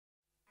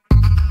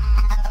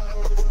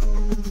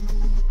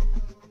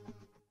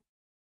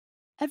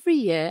Every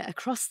year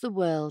across the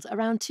world,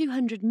 around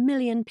 200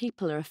 million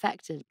people are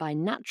affected by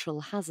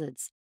natural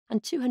hazards,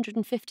 and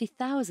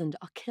 250,000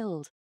 are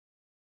killed.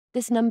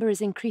 This number is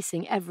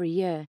increasing every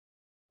year.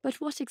 But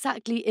what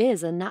exactly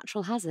is a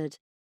natural hazard?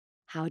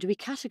 How do we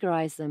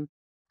categorise them?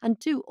 And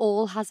do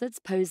all hazards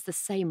pose the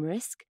same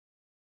risk?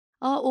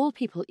 Are all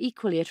people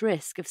equally at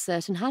risk of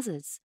certain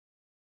hazards?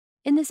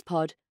 In this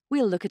pod,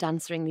 we'll look at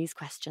answering these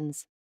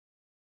questions.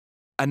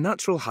 A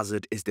natural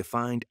hazard is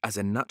defined as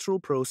a natural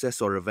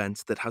process or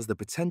event that has the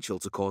potential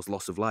to cause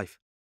loss of life,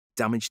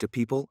 damage to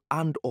people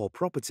and/or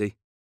property,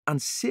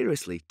 and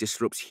seriously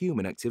disrupts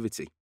human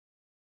activity.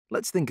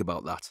 Let's think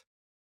about that.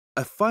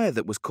 A fire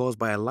that was caused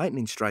by a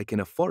lightning strike in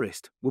a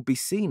forest would be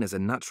seen as a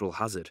natural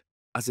hazard,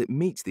 as it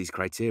meets these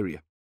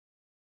criteria.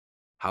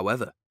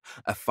 However,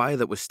 a fire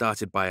that was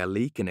started by a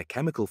leak in a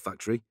chemical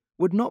factory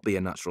would not be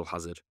a natural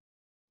hazard.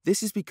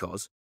 This is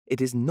because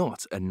it is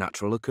not a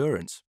natural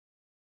occurrence.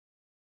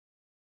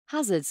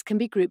 Hazards can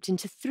be grouped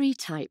into three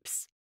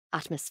types: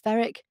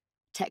 atmospheric,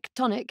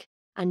 tectonic,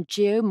 and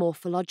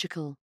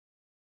geomorphological.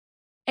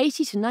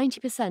 80 to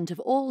 90% of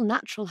all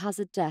natural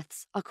hazard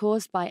deaths are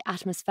caused by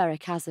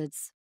atmospheric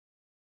hazards.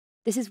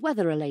 This is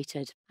weather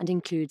related and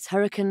includes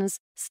hurricanes,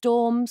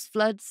 storms,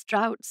 floods,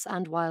 droughts,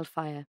 and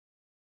wildfire.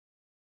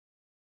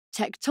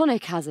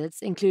 Tectonic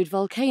hazards include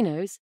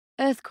volcanoes,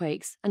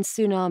 earthquakes, and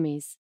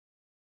tsunamis.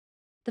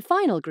 The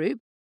final group,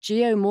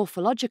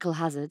 geomorphological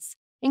hazards,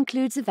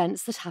 includes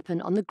events that happen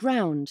on the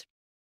ground.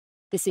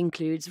 This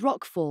includes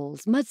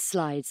rockfalls,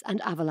 mudslides, and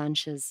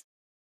avalanches.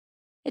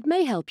 It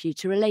may help you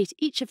to relate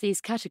each of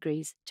these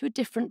categories to a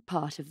different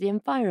part of the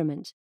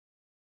environment.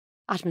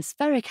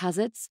 Atmospheric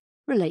hazards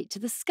relate to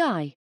the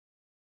sky.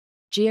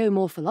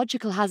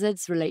 Geomorphological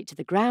hazards relate to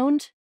the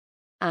ground,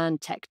 and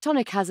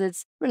tectonic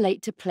hazards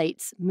relate to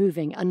plates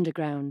moving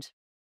underground.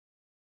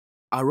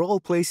 Are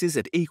all places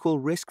at equal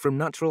risk from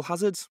natural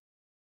hazards?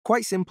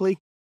 Quite simply,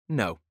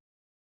 no.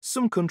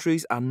 Some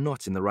countries are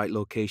not in the right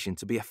location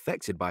to be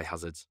affected by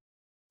hazards.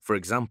 For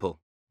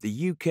example,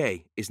 the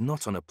UK is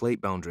not on a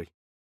plate boundary,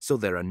 so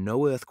there are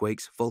no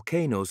earthquakes,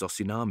 volcanoes, or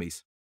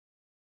tsunamis.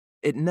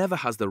 It never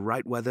has the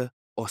right weather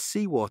or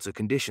seawater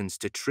conditions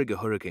to trigger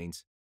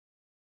hurricanes.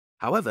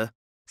 However,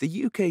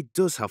 the UK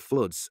does have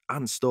floods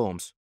and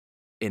storms.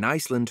 In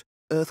Iceland,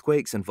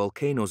 earthquakes and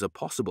volcanoes are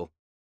possible.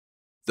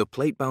 The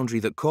plate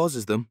boundary that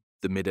causes them,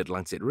 the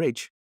Mid-Atlantic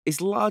Ridge,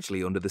 is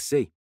largely under the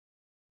sea.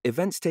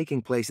 Events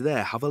taking place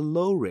there have a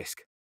low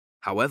risk.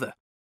 However,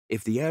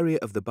 if the area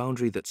of the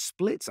boundary that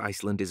splits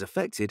Iceland is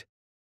affected,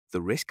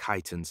 the risk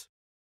heightens.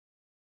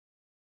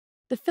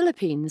 The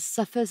Philippines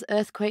suffers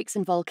earthquakes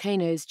and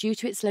volcanoes due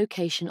to its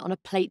location on a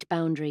plate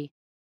boundary.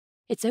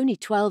 It's only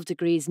 12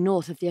 degrees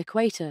north of the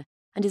equator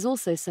and is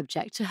also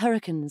subject to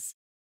hurricanes.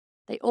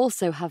 They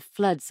also have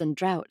floods and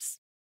droughts.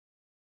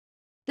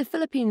 The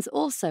Philippines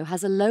also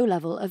has a low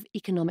level of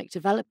economic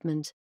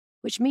development,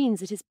 which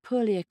means it is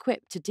poorly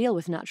equipped to deal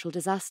with natural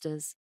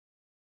disasters.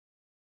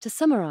 To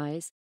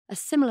summarise, a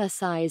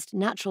similar-sized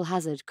natural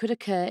hazard could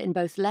occur in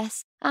both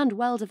less and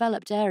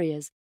well-developed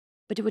areas,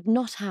 but it would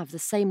not have the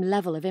same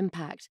level of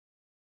impact.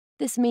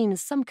 This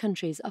means some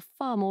countries are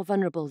far more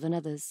vulnerable than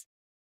others.